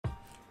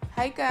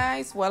Hi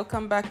guys,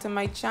 welcome back to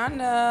my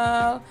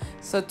channel.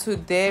 So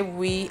today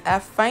we are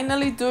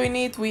finally doing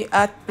it. We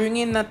are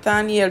bringing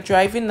Nathaniel,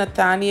 driving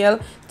Nathaniel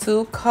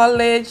to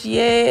college.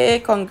 Yay,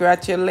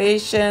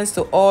 congratulations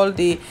to all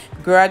the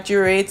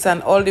graduates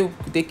and all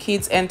the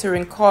kids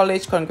entering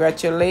college.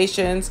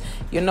 Congratulations.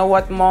 You know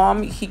what,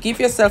 mom, give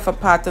yourself a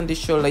pat on the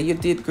shoulder. You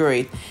did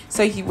great.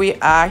 So we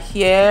are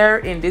here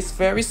in this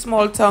very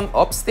small town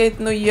upstate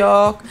New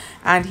York,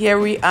 and here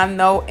we are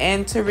now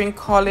entering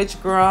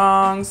college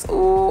grounds.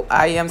 Oh,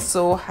 I am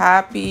so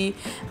happy.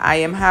 I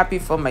am happy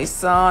for my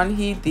son.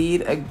 He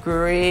did a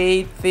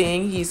great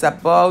thing. He's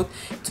about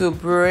to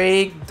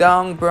break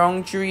down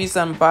boundaries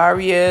and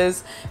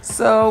barriers.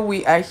 So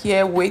we are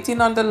here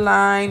waiting on the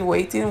line,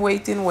 waiting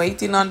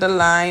on the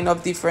line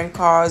of different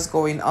cars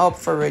going up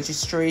for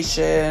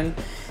registration.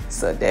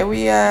 So there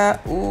we are.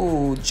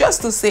 Ooh,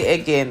 just to say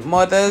again,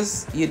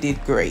 mothers, you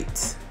did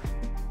great.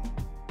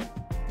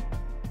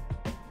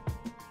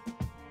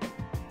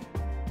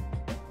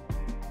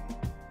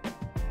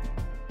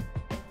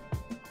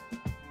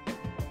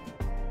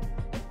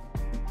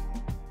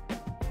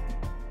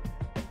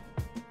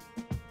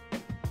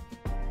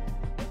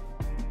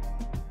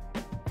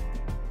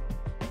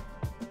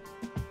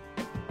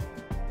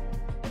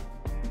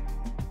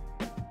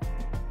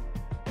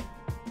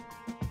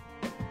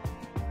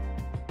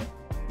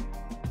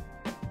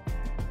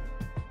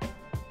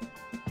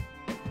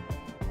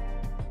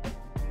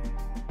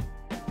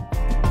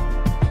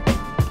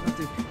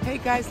 Hey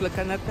guys, look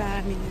at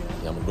Nathaniel.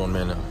 Yeah, I'm a grown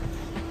man now.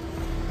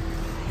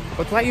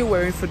 But what are you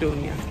wearing for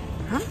Donia?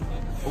 Huh?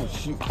 Oh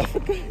shoot.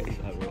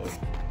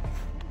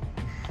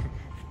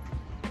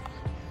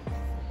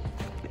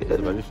 Is it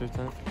registry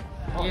time?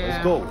 Oh, Yeah.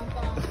 Let's go.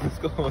 Let's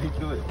go. What are you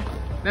doing?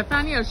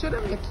 Nathaniel, show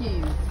them your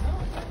keys.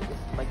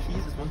 My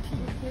keys is one key.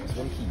 It's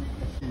one key.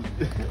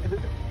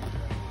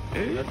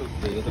 You have to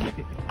make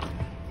it.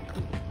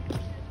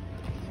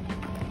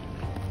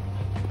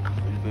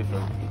 What do you pay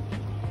for?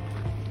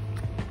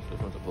 Pay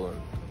for the pull in.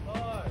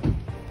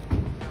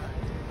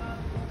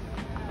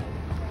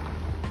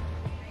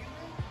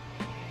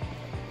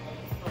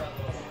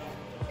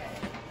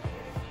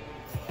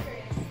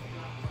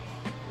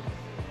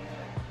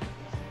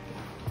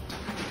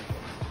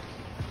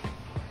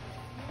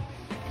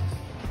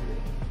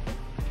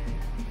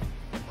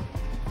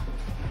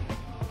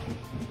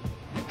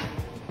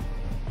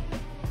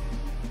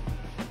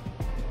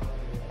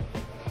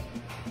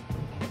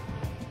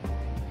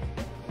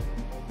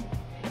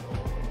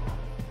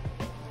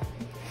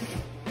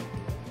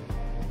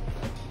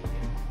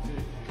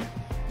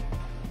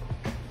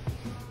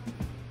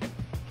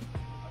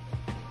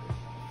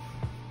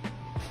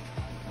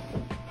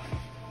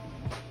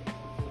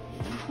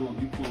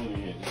 You cool in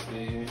here. Just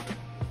stay here.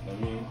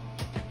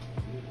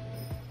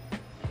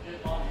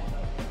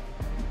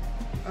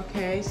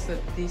 Okay, so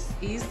this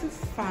is the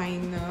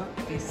final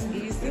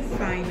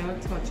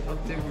touch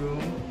of the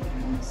room.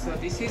 So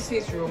this is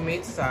his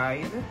roommate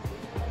side.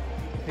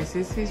 This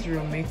is his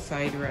roommate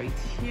side right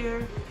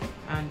here,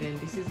 and then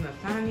this is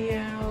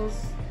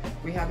Nathaniel's.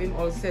 We have him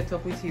all set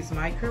up with his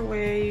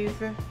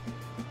microwave,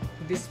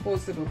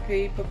 disposable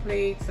paper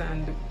plates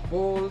and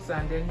bowls,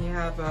 and then he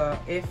have a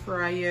air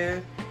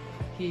fryer.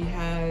 He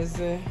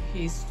has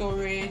his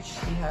storage.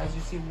 He has,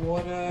 you see,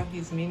 water,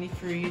 his mini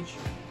fridge.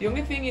 The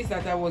only thing is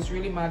that I was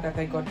really mad that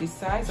I got this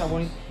size.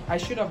 I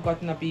should have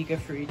gotten a bigger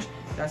fridge.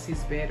 That's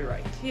his bed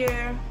right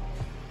here.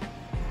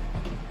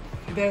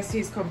 There's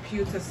his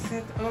computer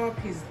set up,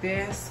 his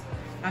desk,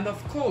 and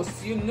of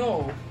course, you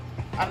know,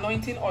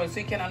 anointing oil, so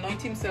he can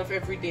anoint himself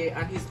every day,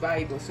 and his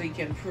Bible, so he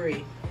can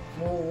pray.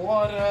 More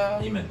water.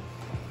 Amen.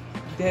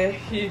 There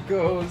he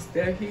goes.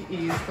 There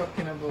he is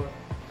talking about.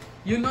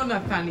 You know,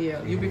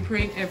 Nathaniel, you'll be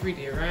praying every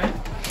day, right?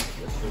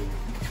 Yes, sir.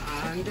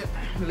 And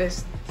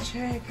let's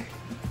check.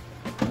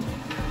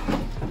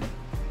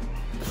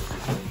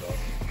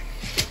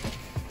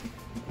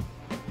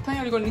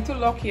 Nathaniel, you're gonna need to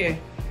lock here.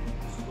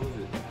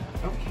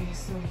 Okay,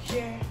 so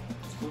here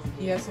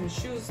he has some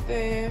shoes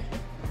there.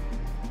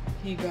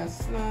 He got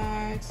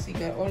snacks. He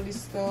got all this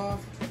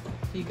stuff.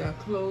 He got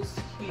clothes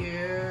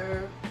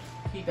here.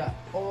 He got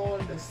all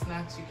the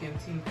snacks you can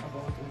think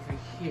about over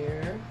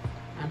here.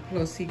 And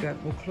plus he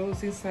got more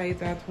clothes inside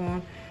that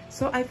one.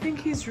 So I think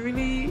he's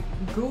really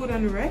good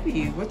and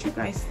ready. What you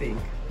guys think?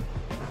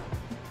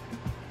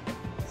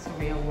 So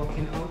we are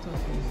walking out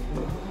of his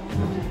room.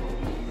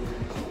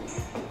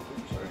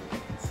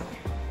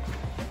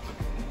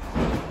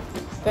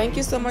 Thank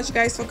you so much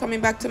guys for coming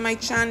back to my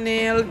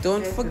channel.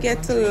 Don't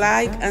forget to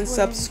like and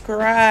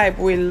subscribe.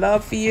 We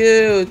love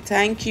you.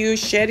 Thank you.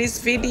 Share this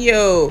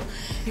video.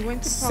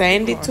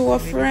 Send it to a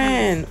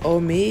friend or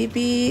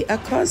maybe a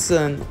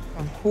cousin,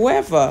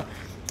 whoever.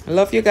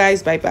 Love you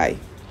guys. Bye bye.